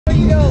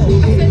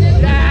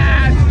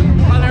Yes!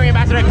 Culinary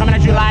Ambassador coming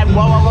at you live.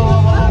 Whoa, whoa, whoa,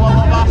 whoa, whoa, whoa,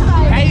 whoa,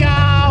 whoa. Hey,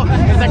 yo!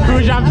 It's the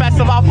Cruise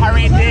Festival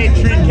Parade Day,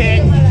 Treat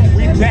King.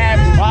 We there.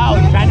 Wow,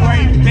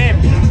 January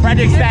 5th.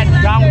 Frederickstead,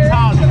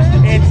 downtown.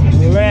 It's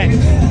lit.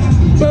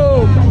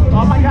 Boom!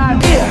 Oh my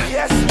God. Yeah,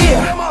 yes,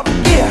 yeah. Come up,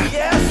 yeah,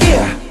 yes,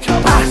 yeah.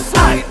 Come on,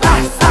 side.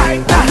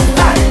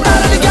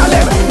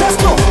 Let's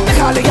go. The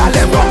Cali gal,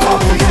 let's rock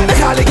up. The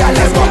Cali gal,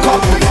 let's rock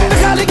up. The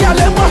Cali gal,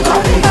 let's rock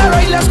up.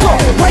 Alright, let's go.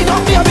 Right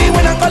on, baby,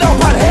 when I'm gonna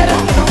up on head.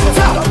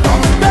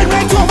 Bend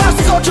right to a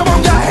master, go jump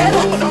on your head.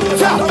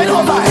 Top it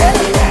overhead.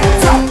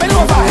 Top it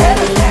overhead.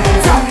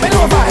 Top it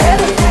overhead.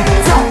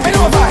 Top it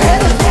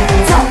overhead.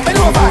 Top it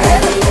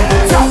overhead.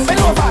 Top it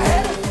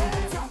overhead.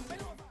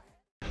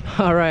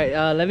 All right,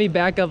 let me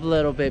back up a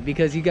little bit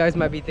because you guys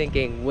might be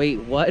thinking, wait,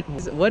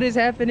 what is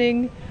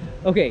happening?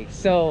 Okay,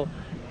 so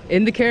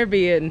in the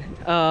Caribbean,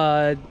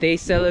 they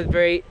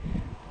celebrate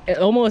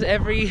almost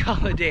every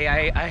holiday.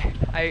 I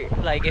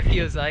like, it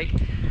feels like,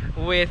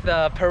 with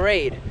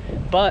parade.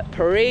 But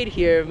parade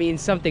here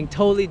means something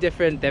totally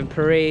different than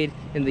parade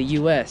in the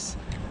US.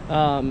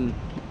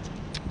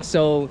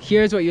 So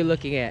here's what you're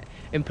looking at.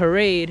 In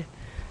parade,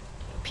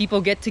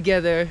 people get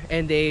together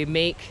and they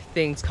make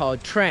things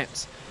called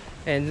tramps.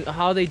 And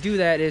how they do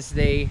that is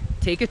they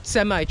take a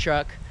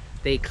semi-truck,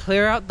 they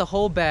clear out the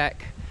whole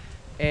back,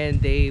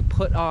 and they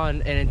put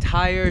on an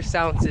entire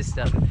sound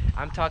system.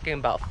 I'm talking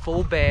about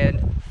full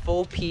band,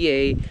 full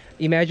PA.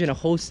 Imagine a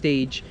whole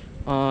stage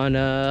on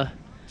a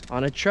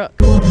truck.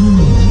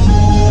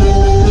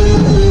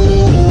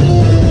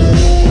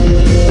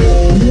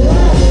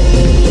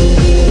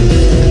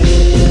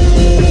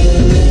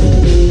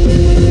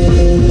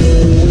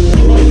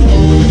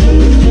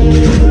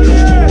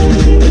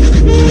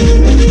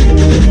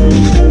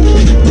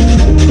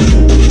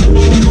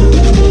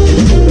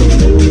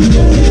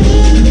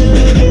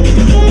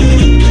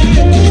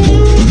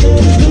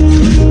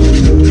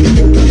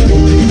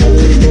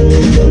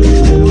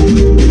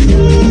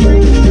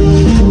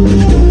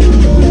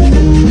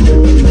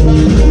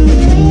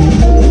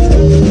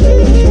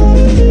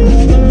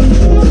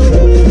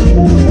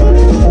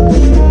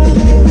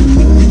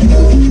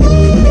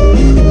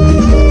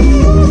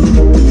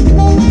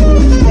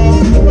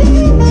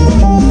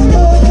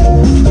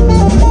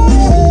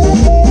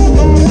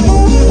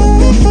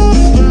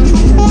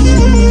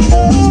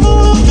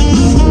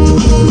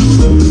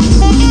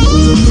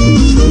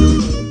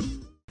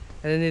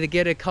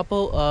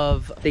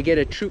 They get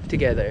a troupe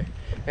together,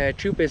 and a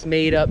troupe is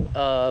made up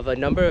of a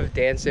number of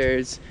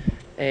dancers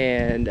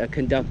and a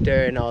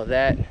conductor and all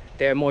that.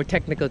 There are more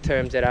technical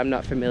terms that I'm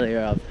not familiar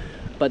of,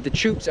 but the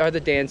troupes are the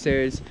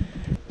dancers.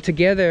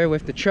 Together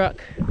with the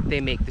truck, they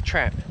make the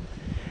tramp.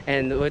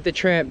 And with the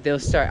tramp, they'll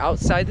start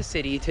outside the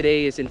city.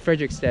 Today is in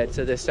Frederickstead,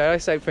 so they'll start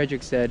outside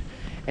Frederickstead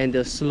and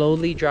they'll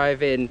slowly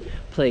drive in,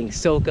 playing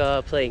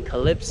soca, playing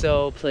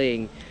calypso,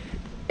 playing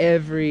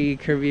every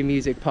Caribbean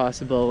music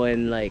possible,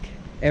 and like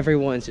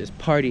everyone's just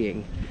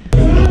partying.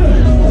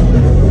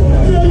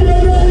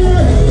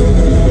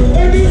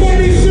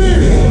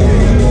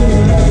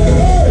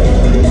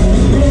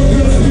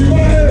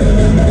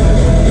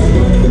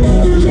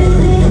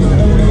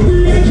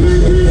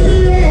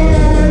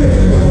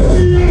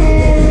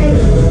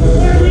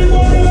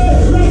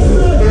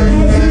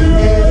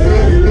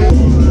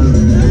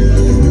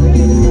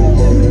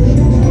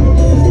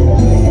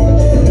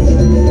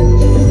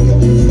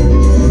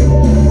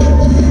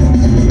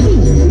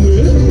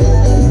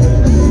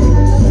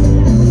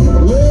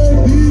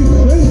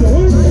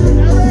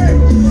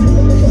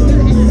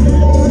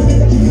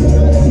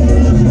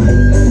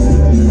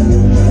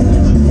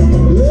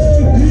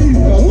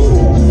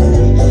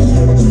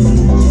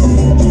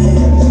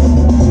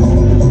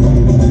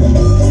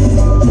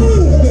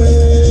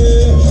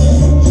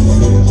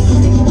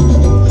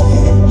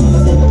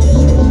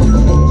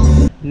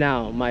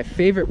 Now, my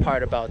favorite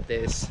part about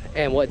this,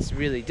 and what's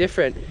really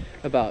different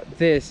about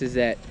this, is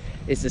that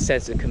it's the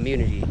sense of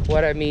community.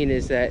 What I mean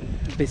is that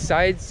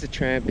besides the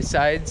tramp,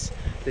 besides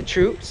the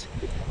troops,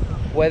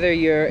 whether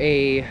you're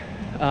a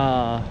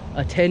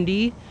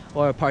attendee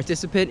or a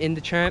participant in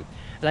the tramp,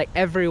 like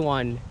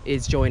everyone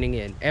is joining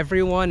in.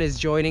 Everyone is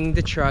joining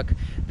the truck.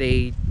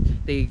 They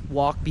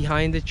walk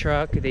behind the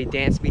truck, they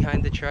dance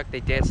behind the truck,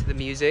 they dance to the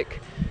music,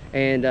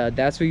 and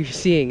that's what you're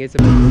seeing. It's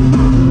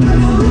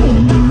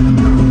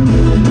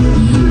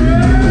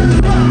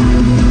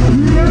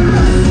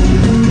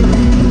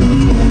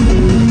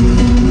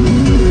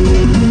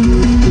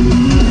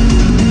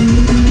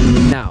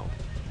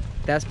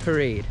that's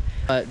parade.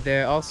 But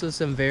there are also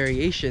some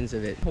variations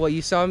of it. What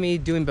you saw me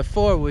doing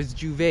before was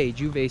Juve.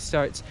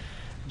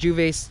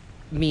 Juve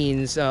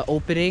means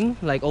opening,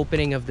 like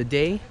opening of the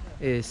day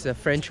is a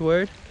French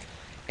word.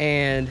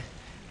 And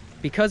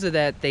because of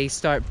that, they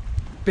start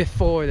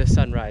before the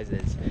sun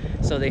rises.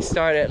 So they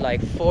start at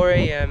like 4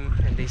 a.m.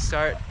 and they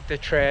start the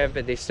tramp,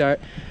 and they start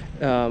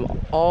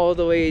all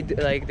the way,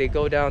 like they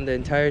go down the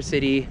entire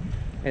city,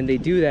 and they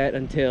do that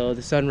until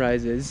the sun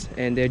rises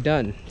and they're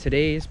done.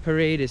 Today's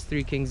parade is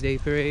Three Kings Day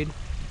Parade,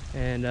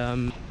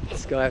 and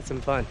let's go have some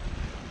fun.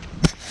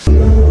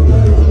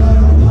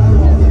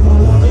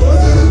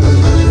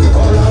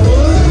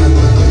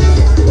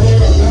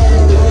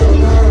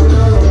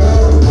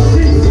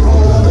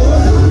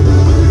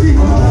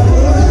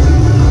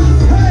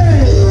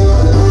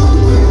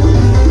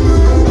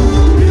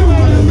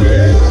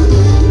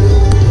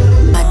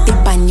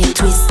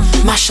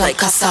 like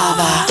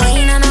cassava.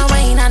 Wine and a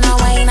wine and a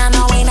wine and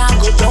a wine, I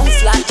go down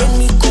flat, then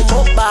me come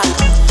up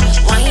back.